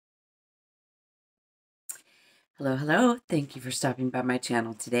Hello, hello. Thank you for stopping by my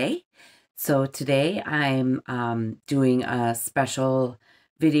channel today. So today I'm doing a special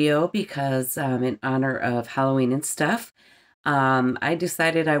video because in honor of Halloween and stuff, I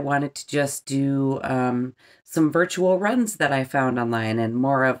decided I wanted to just do some virtual runs that I found online and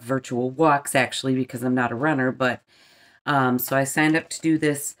more of virtual walks actually because I'm not a runner, but so I signed up to do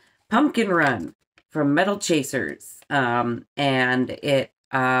this pumpkin run from Metal Chasers and it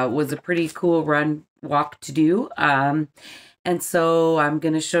was a pretty cool walk to do. And so I'm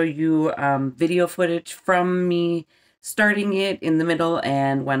going to show you video footage from me starting it in the middle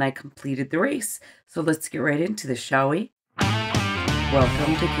and when I completed the race. So let's get right into this, shall we?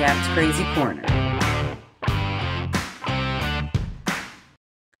 Welcome to Cat's Crazy Corner.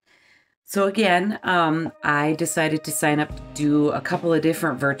 So again, I decided to sign up to do a couple of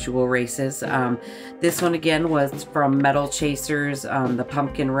different virtual races. This one again was from Metal Chasers, the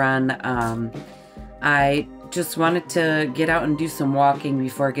Pumpkin Run. I just wanted to get out and do some walking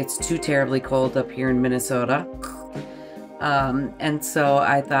before it gets too terribly cold up here in Minnesota. And so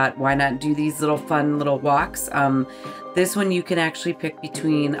I thought, why not do these little fun little walks? This one you can actually pick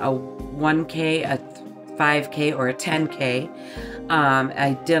between a 1K, a 5K, or a 10K.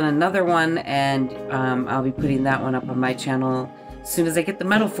 I did another one and I'll be putting that one up on my channel as soon as I get the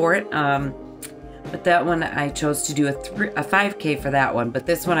medal for it. But that one I chose to do a 5K for that one, but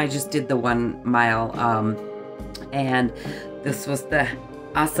this one I just did the 1 mile. And this was the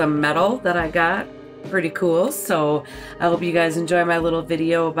awesome medal that I got. Pretty cool. So I hope you guys enjoy my little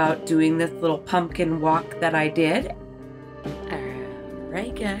video about doing this little pumpkin walk that I did.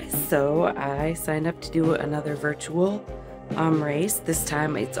 Alright guys, so I signed up to do another virtual race. This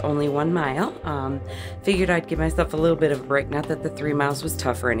time it's only 1 mile. Figured I'd give myself a little bit of a break. Not that the 3 miles was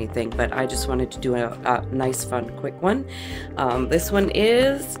tough or anything, but I just wanted to do a nice, fun, quick one. This one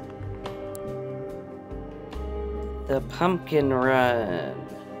is the Pumpkin Run.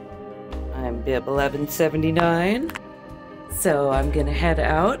 I'm Bib 1179. So I'm gonna head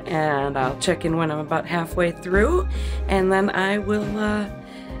out and I'll check in when I'm about halfway through, and then I will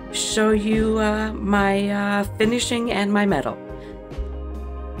show you my finishing and my medal.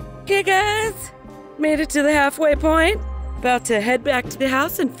 Okay guys, made it to the halfway point. About to head back to the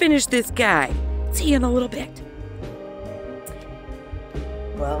house and finish this guy. See you in a little bit.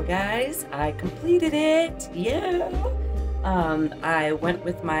 Well guys, I completed it. Yeah. I went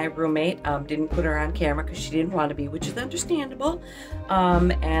with my roommate, didn't put her on camera because she didn't want to be, which is understandable.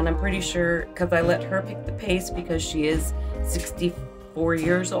 And I'm pretty sure because I let her pick the pace because she is 64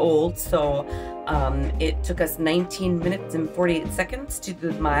 years old, so it took us 19 minutes and 48 seconds to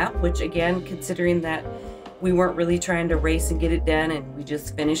do the mile, which again, considering that we weren't really trying to race and get it done and we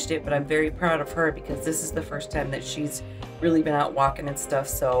just finished it, but I'm very proud of her because this is the first time that she's really been out walking and stuff.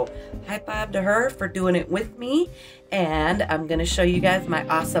 So high five to her for doing it with me, and I'm gonna show you guys my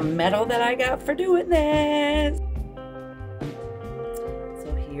awesome medal that I got for doing this.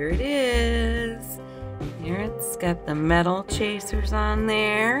 So here it is. Here it's got the Metal Chasers on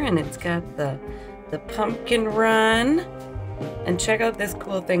there, and it's got the Pumpkin Run. And check out this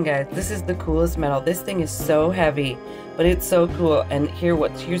cool thing, guys. This is the coolest medal. This thing is so heavy, but it's so cool. And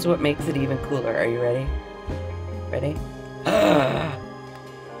here's what makes it even cooler. Are you ready? Ready?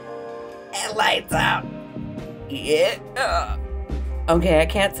 It lights out. Yeah. Okay, I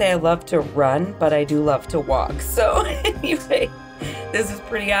can't say I love to run, but I do love to walk. So anyway, this is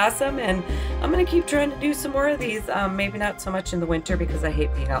pretty awesome, and I'm gonna keep trying to do some more of these. Maybe not so much in the winter because I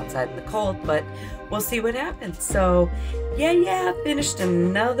hate being outside in the cold, but we'll see what happens. So yeah, finished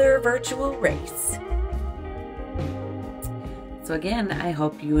another virtual race. So again, I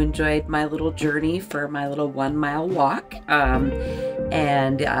hope you enjoyed my little journey for my little 1 mile walk.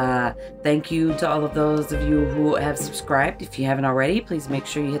 And thank you to all of those of you who have subscribed. If you haven't already, please make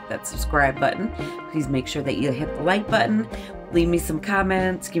sure you hit that subscribe button. Please make sure that you hit the like button. Leave me some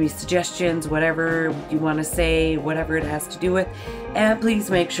comments, give me suggestions, whatever you want to say, whatever it has to do with. And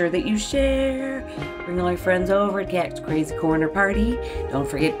please make sure that you share. Bring all your friends over at Cat's Crazy Corner Party. Don't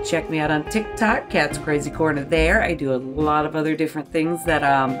forget to check me out on TikTok, Cat's Crazy Corner there. I do a lot of other different things that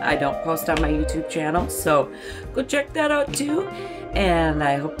I don't post on my YouTube channel. So go check that out too. And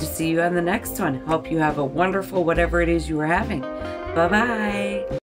I hope to see you on the next one. Hope you have a wonderful whatever it is you are having. Bye-bye.